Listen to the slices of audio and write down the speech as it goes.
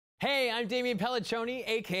Hey, I'm Damian Pelliccione,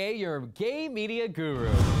 aka your gay media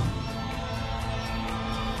guru. Right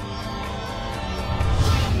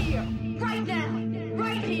here, right now,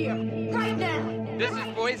 right here, right now. This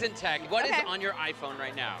is Boys in Tech. What is on your iPhone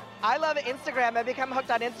right now? I love Instagram. I've become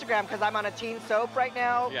hooked on Instagram because I'm on a teen soap right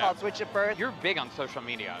now called Switch at Birth. You're big on social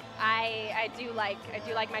media. I do like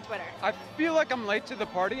my Twitter. I feel like I'm late to the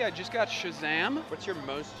party. I just got Shazam. What's your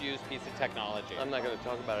most used piece of technology? I'm not going to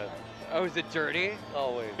talk about it. Oh, is it dirty?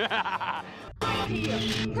 Always. Right here,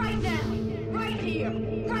 right now, right here,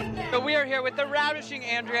 right now. So we are here with the ravishing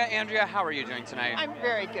Andrea. Andrea, how are you doing tonight? I'm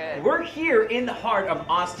very good. We're here in the heart of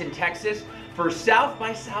Austin, Texas for South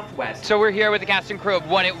by Southwest. So we're here with the cast and crew of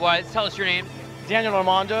What It Was. Tell us your name. Daniel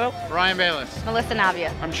Armando. Ryan Bayless. Melissa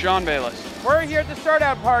Navia. I'm Sean Bayless. We're here at the Start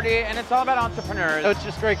Out Party, and it's all about entrepreneurs. So it's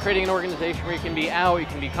just great creating an organization where you can be out, you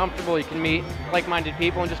can be comfortable, you can meet like-minded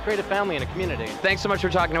people, and just create a family and a community. Thanks so much for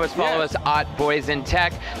talking to us. Follow us at Boys in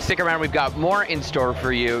Tech. Stick around, we've got more in store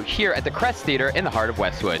for you here at the Crest Theater in the heart of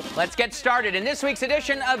Westwood. Let's get started. In this week's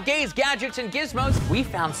edition of Gays, Gadgets, and Gizmos, we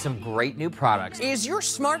found some great new products. Is your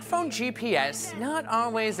smartphone GPS not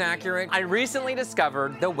always accurate? I recently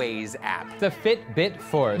discovered the Waze app. The Fitbit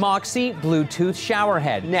Force, Moxie Bluetooth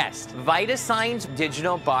Showerhead, Nest, VitaSign's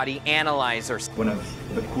digital body analyzer. One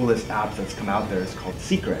of the coolest apps that's come out there is called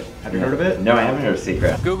Secret. Have you heard of it? No, I haven't heard of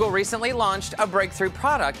Secret. Google recently launched a breakthrough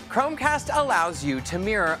product. Chromecast allows you to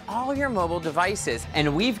mirror all your mobile devices.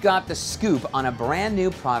 and we've got the scoop on a brand new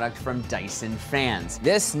product from Dyson fans.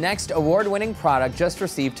 This next award-winning product just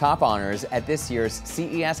received top honors at this year's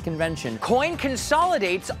CES convention. Coin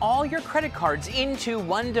consolidates all your credit cards into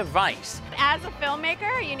one device. As a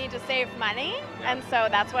filmmaker, you need to save money, and so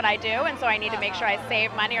that's what I do, and so I need to make sure I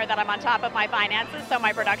save money or that I'm on top of my finances so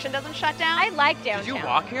my production doesn't shut down. I like downtown. Did you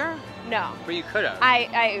walk here? No. But you could have. I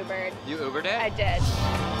Ubered. You Ubered it? I did.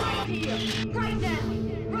 Right here, right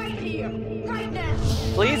now, right here, right now.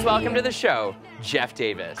 Please welcome to the show, Jeff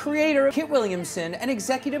Davis. Creator Kit Williamson and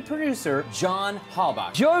executive producer John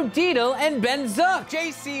Halbach. Joe Dietl and Ben Zuck.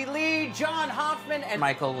 JC Lee, John Hoffman, and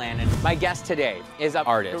Michael Lannon. My guest today is an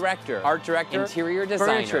artist, director, art director, interior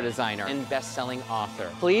designer, furniture designer, and best-selling author.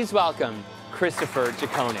 Please welcome Christopher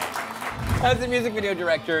Ciccone. As a music video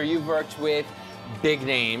director, you've worked with big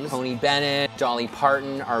names: Tony Bennett, Dolly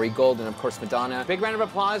Parton, Ari Gold, and of course Madonna. Big round of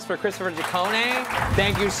applause for Christopher Ciccone.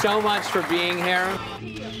 Thank you so much for being here. Right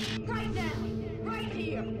here, right now, right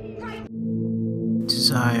here, right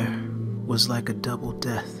Desire was like a double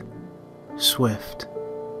death, swift,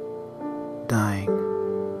 dying,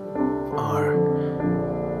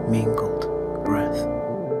 our mingled breath.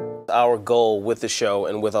 Our goal with the show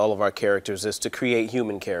and with all of our characters is to create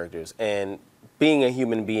human characters. And being a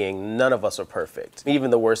human being, none of us are perfect. Even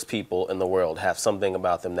the worst people in the world have something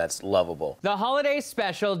about them that's lovable. The holiday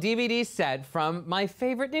special DVD set from my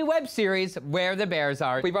favorite new web series, Where the Bears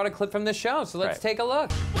Are. We brought a clip from the show, so let's take a look.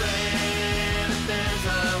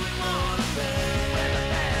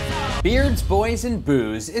 Beards, Boys, and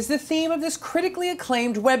Booze is the theme of this critically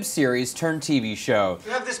acclaimed web series turned TV show.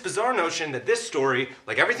 You have this bizarre notion that this story,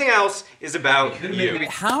 like everything else, is about you.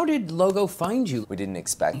 How did Logo find you? We didn't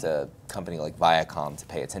expect a company like Viacom to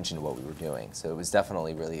pay attention to what we were doing, so it was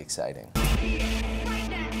definitely really exciting.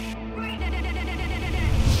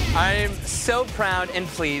 I'm so proud and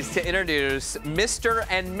pleased to introduce Mr.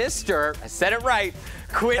 and Mr. I said it right,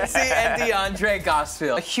 Quincy and DeAndre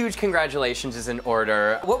Gosfield. A huge congratulations is in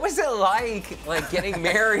order. What was it like getting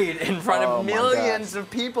married in front of millions of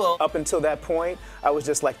people? Up until that point, I was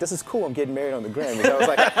just like, this is cool, I'm getting married on the Grammys.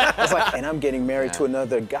 I was like, and I'm getting married to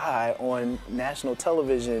another guy on national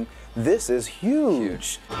television. This is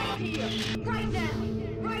huge. Right here, right now,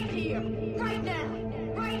 right here, right now,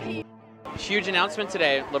 right here. Huge announcement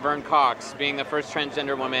today, Laverne Cox being the first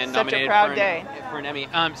transgender woman nominated for an Emmy.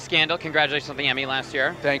 Scandal, congratulations on the Emmy last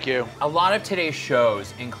year. Thank you. A lot of today's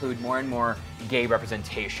shows include more and more gay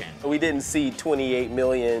representation. We didn't see 28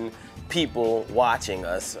 million people watching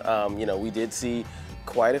us. You know, we did see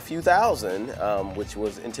quite a few thousand, which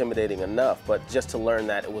was intimidating enough, but just to learn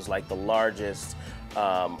that it was like the largest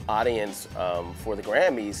audience for the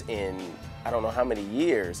Grammys in I don't know how many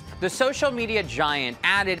years. The social media giant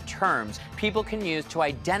added terms people can use to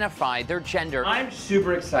identify their gender. I'm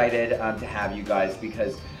super excited to have you guys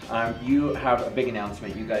because you have a big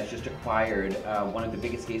announcement. You guys just acquired one of the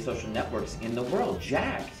biggest gay social networks in the world,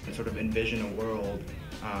 Jacked. And sort of envision a world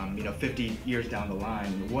 50 years down the line,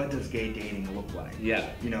 what does gay dating look like? Yeah.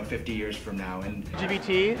 50 years from now. And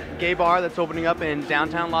LGBT gay bar that's opening up in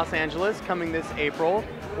downtown Los Angeles coming this April.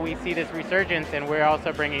 We see this resurgence, and we're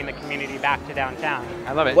also bringing the community back to downtown.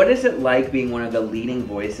 I love it. What is it like being one of the leading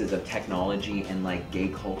voices of technology and like gay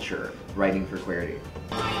culture, writing for Queerty?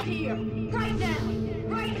 Right here, right now,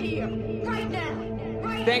 right here, right now.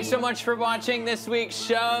 Thanks so much for watching this week's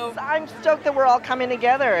show. I'm stoked that we're all coming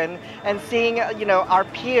together and seeing, our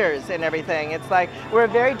peers and everything. It's like we're a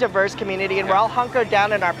very diverse community, and we're all hunkered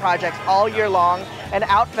down in our projects all year long. And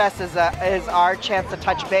Outfest is our chance to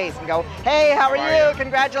touch base and go, hey, how are you?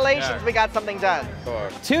 Congratulations, we got something done.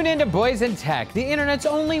 Tune in to Boys in Tech, the internet's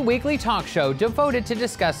only weekly talk show devoted to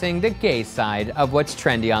discussing the gay side of what's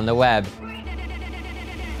trendy on the web.